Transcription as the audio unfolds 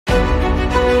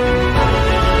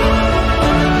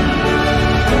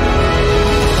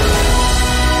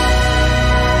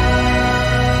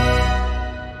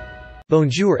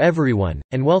Bonjour everyone,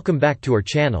 and welcome back to our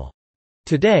channel.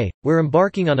 Today, we're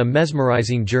embarking on a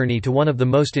mesmerizing journey to one of the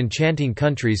most enchanting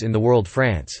countries in the world,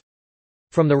 France.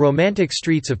 From the romantic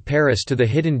streets of Paris to the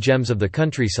hidden gems of the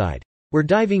countryside, we're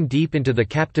diving deep into the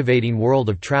captivating world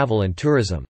of travel and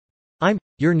tourism. I'm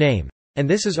your name, and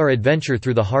this is our adventure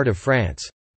through the heart of France.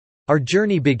 Our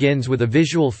journey begins with a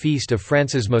visual feast of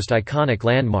France's most iconic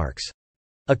landmarks.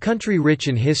 A country rich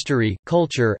in history,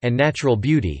 culture, and natural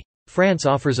beauty, France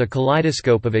offers a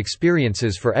kaleidoscope of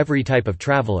experiences for every type of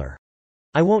traveler.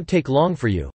 I won't take long for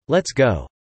you. Let's go.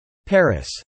 Paris.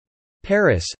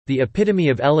 Paris, the epitome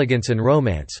of elegance and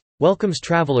romance, welcomes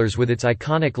travelers with its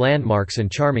iconic landmarks and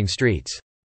charming streets.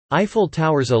 Eiffel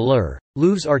Tower's allure,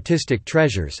 Louvre's artistic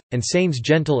treasures, and Seine's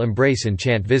gentle embrace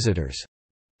enchant visitors.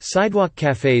 Sidewalk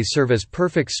cafes serve as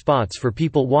perfect spots for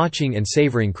people watching and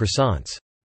savoring croissants.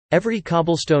 Every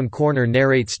cobblestone corner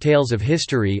narrates tales of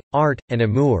history, art, and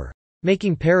amour,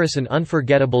 making Paris an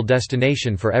unforgettable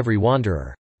destination for every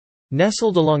wanderer.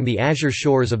 Nestled along the azure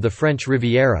shores of the French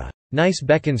Riviera, Nice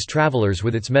beckons travelers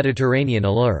with its Mediterranean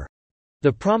allure.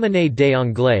 The Promenade des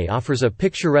Anglais offers a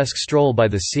picturesque stroll by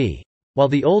the sea, while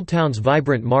the Old Town's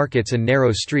vibrant markets and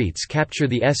narrow streets capture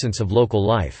the essence of local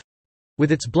life.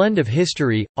 With its blend of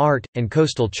history, art, and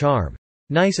coastal charm,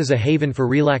 Nice is a haven for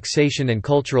relaxation and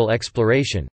cultural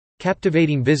exploration,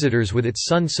 captivating visitors with its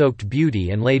sun-soaked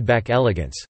beauty and laid-back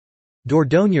elegance.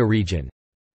 Dordogne region.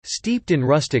 Steeped in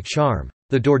rustic charm,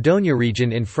 the Dordogne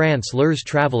region in France lures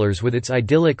travelers with its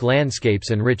idyllic landscapes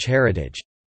and rich heritage.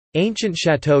 Ancient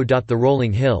chateaux dot the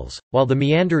rolling hills, while the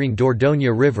meandering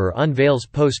Dordogne River unveils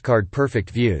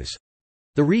postcard-perfect views.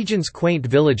 The region's quaint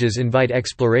villages invite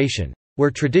exploration,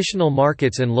 where traditional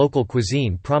markets and local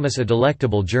cuisine promise a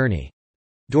delectable journey.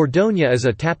 Dordogne is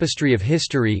a tapestry of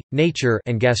history, nature,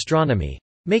 and gastronomy,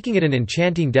 making it an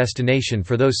enchanting destination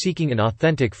for those seeking an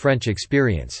authentic French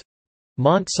experience.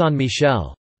 Mont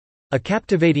Saint-Michel. A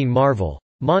captivating marvel,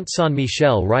 Mont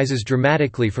Saint-Michel rises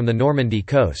dramatically from the Normandy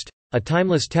coast, a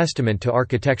timeless testament to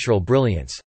architectural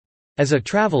brilliance. As a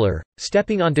traveler,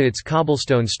 stepping onto its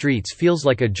cobblestone streets feels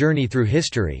like a journey through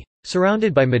history,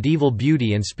 surrounded by medieval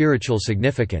beauty and spiritual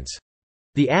significance.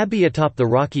 The abbey atop the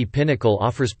rocky pinnacle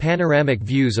offers panoramic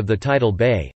views of the tidal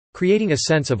bay, creating a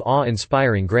sense of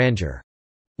awe-inspiring grandeur.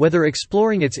 Whether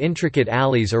exploring its intricate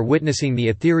alleys or witnessing the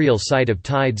ethereal sight of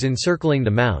tides encircling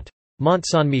the Mont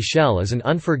Saint-Michel is an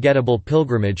unforgettable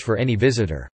pilgrimage for any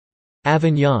visitor.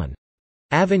 Avignon.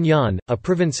 Avignon, a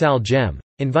Provençal gem,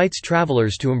 invites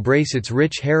travelers to embrace its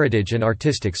rich heritage and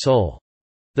artistic soul.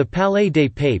 The Palais des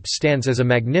Papes stands as a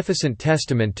magnificent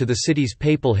testament to the city's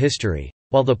papal history,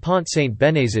 while the Pont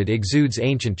Saint-Bénézide exudes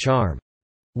ancient charm.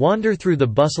 Wander through the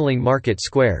bustling market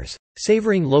squares,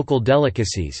 savoring local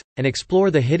delicacies, and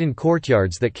explore the hidden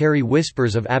courtyards that carry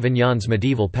whispers of Avignon's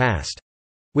medieval past.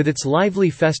 With its lively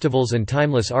festivals and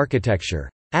timeless architecture,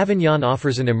 Avignon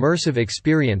offers an immersive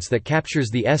experience that captures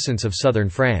the essence of southern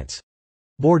France.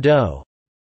 Bordeaux.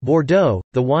 Bordeaux,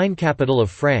 the wine capital of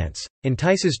France,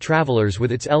 entices travelers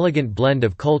with its elegant blend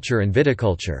of culture and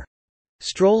viticulture.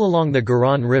 Stroll along the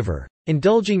Garonne River,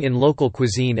 indulging in local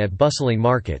cuisine at bustling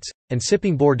markets, and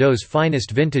sipping Bordeaux's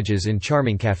finest vintages in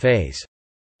charming cafés.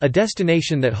 A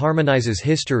destination that harmonizes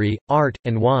history, art,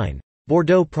 and wine,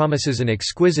 Bordeaux promises an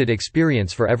exquisite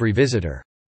experience for every visitor.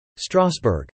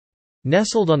 Strasbourg.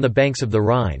 Nestled on the banks of the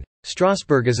Rhine,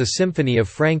 Strasbourg is a symphony of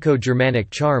Franco-Germanic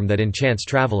charm that enchants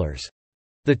travelers.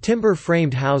 The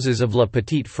timber-framed houses of La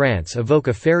Petite France evoke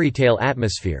a fairy-tale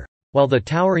atmosphere, while the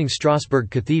towering Strasbourg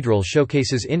Cathedral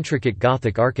showcases intricate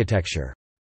Gothic architecture.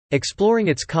 Exploring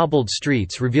its cobbled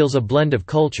streets reveals a blend of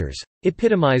cultures,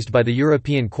 epitomized by the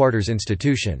European Quarter's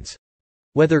institutions.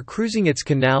 Whether cruising its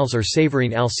canals or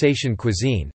savoring Alsatian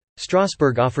cuisine,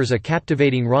 Strasbourg offers a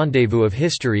captivating rendezvous of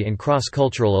history and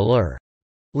cross-cultural allure.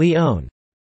 Lyon.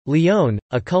 Lyon,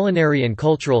 a culinary and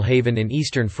cultural haven in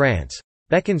eastern France,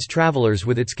 beckons travelers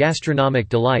with its gastronomic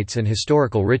delights and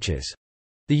historical riches.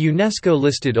 The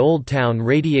UNESCO-listed Old Town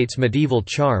radiates medieval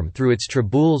charm through its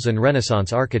traboules and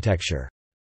Renaissance architecture.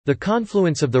 The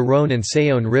confluence of the Rhône and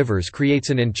Saône rivers creates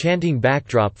an enchanting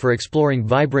backdrop for exploring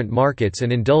vibrant markets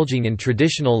and indulging in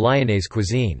traditional Lyonnaise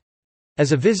cuisine.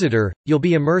 As a visitor, you'll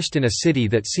be immersed in a city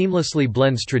that seamlessly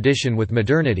blends tradition with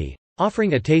modernity,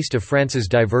 offering a taste of France's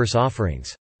diverse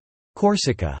offerings.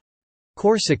 Corsica.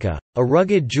 Corsica, a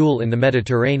rugged jewel in the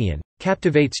Mediterranean,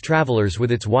 captivates travelers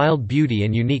with its wild beauty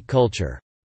and unique culture.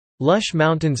 Lush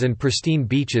mountains and pristine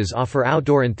beaches offer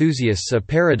outdoor enthusiasts a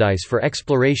paradise for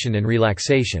exploration and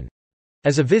relaxation.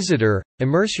 As a visitor,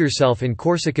 immerse yourself in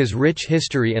Corsica's rich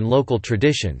history and local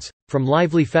traditions, from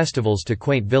lively festivals to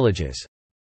quaint villages.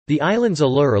 The island's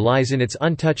allure lies in its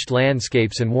untouched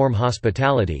landscapes and warm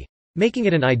hospitality, making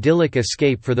it an idyllic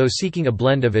escape for those seeking a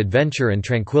blend of adventure and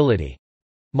tranquility.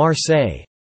 Marseille.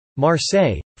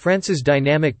 Marseille, France's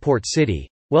dynamic port city,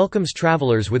 welcomes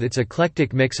travelers with its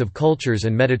eclectic mix of cultures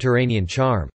and Mediterranean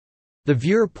charm. The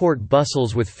Vieux port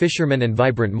bustles with fishermen and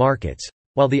vibrant markets,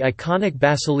 while the iconic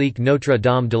Basilique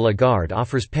Notre-Dame de la Garde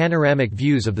offers panoramic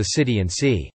views of the city and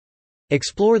sea.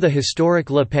 Explore the historic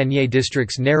Le Panier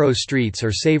district's narrow streets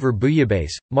or savor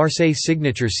bouillabaisse, Marseille's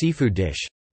signature seafood dish.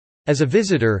 As a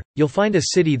visitor, you'll find a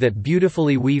city that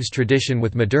beautifully weaves tradition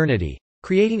with modernity,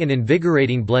 creating an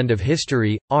invigorating blend of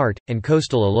history, art, and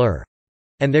coastal allure.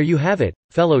 And there you have it,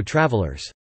 fellow travelers.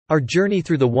 Our journey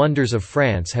through the wonders of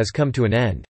France has come to an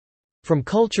end. From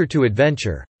culture to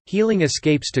adventure, healing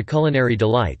escapes to culinary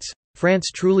delights,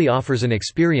 France truly offers an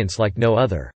experience like no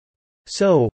other.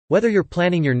 So, whether you're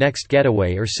planning your next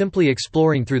getaway or simply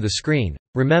exploring through the screen,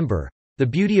 remember, the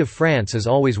beauty of France is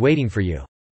always waiting for you.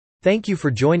 Thank you for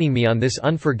joining me on this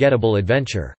unforgettable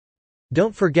adventure.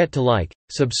 Don't forget to like,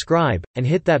 subscribe, and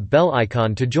hit that bell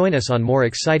icon to join us on more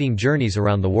exciting journeys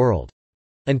around the world.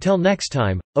 Until next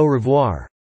time, au revoir.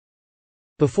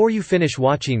 Before you finish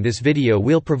watching this video,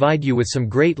 we'll provide you with some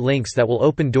great links that will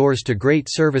open doors to great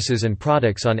services and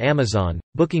products on Amazon,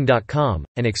 Booking.com,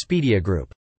 and Expedia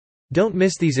Group. Don't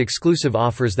miss these exclusive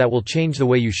offers that will change the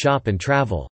way you shop and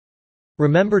travel.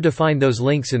 Remember to find those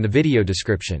links in the video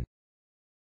description.